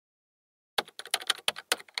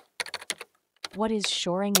What is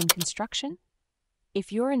shoring in construction?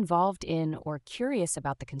 If you're involved in or curious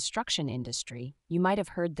about the construction industry, you might have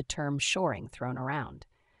heard the term shoring thrown around.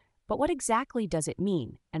 But what exactly does it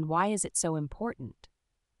mean, and why is it so important?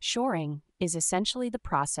 Shoring is essentially the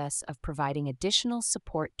process of providing additional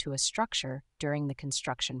support to a structure during the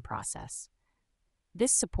construction process.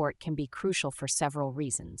 This support can be crucial for several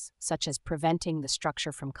reasons, such as preventing the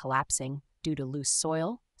structure from collapsing due to loose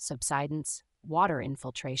soil, subsidence, water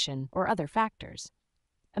infiltration, or other factors.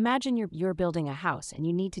 Imagine you're building a house and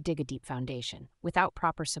you need to dig a deep foundation. Without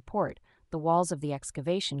proper support, the walls of the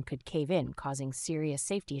excavation could cave in, causing serious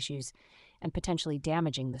safety issues and potentially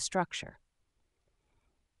damaging the structure.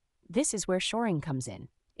 This is where shoring comes in.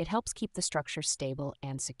 It helps keep the structure stable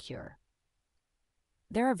and secure.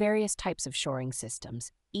 There are various types of shoring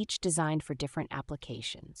systems, each designed for different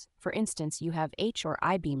applications. For instance, you have H or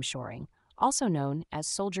I-beam shoring, also known as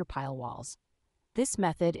soldier pile walls. This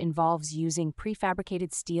method involves using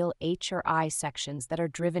prefabricated steel H or I sections that are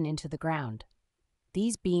driven into the ground.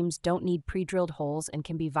 These beams don't need pre-drilled holes and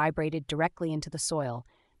can be vibrated directly into the soil,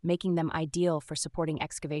 making them ideal for supporting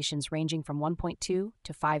excavations ranging from 1.2 to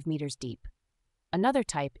 5 meters deep. Another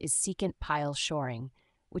type is secant pile shoring,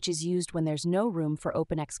 which is used when there's no room for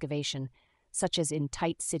open excavation, such as in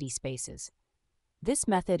tight city spaces. This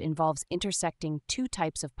method involves intersecting two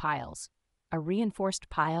types of piles, a reinforced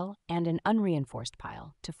pile and an unreinforced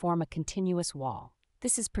pile, to form a continuous wall.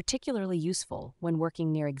 This is particularly useful when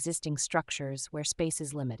working near existing structures where space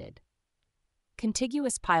is limited.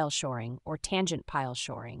 Contiguous pile shoring, or tangent pile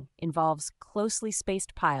shoring, involves closely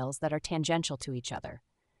spaced piles that are tangential to each other.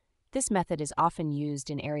 This method is often used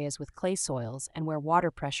in areas with clay soils and where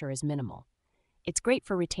water pressure is minimal. It's great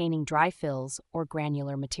for retaining dry fills or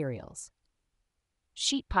granular materials.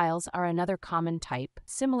 Sheet piles are another common type,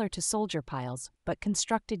 similar to soldier piles, but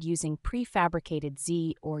constructed using prefabricated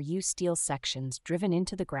Z or U steel sections driven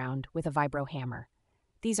into the ground with a vibro hammer.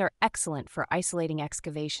 These are excellent for isolating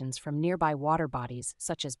excavations from nearby water bodies,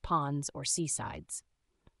 such as ponds or seasides.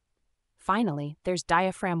 Finally, there's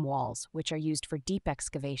diaphragm walls, which are used for deep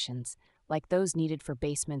excavations, like those needed for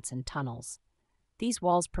basements and tunnels. These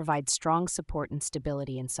walls provide strong support and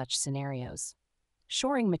stability in such scenarios.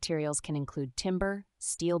 Shoring materials can include timber,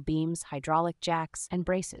 steel beams, hydraulic jacks, and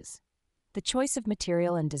braces. The choice of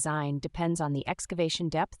material and design depends on the excavation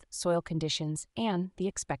depth, soil conditions, and the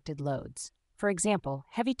expected loads. For example,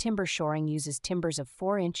 heavy timber shoring uses timbers of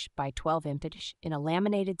 4-inch by 12-inch in a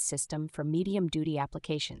laminated system for medium-duty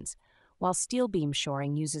applications, while steel beam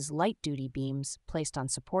shoring uses light-duty beams placed on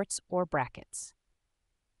supports or brackets.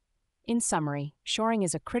 In summary, shoring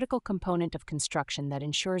is a critical component of construction that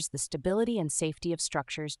ensures the stability and safety of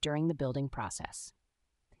structures during the building process.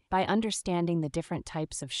 By understanding the different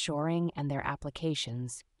types of shoring and their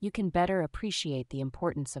applications, you can better appreciate the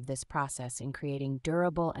importance of this process in creating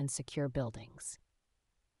durable and secure buildings.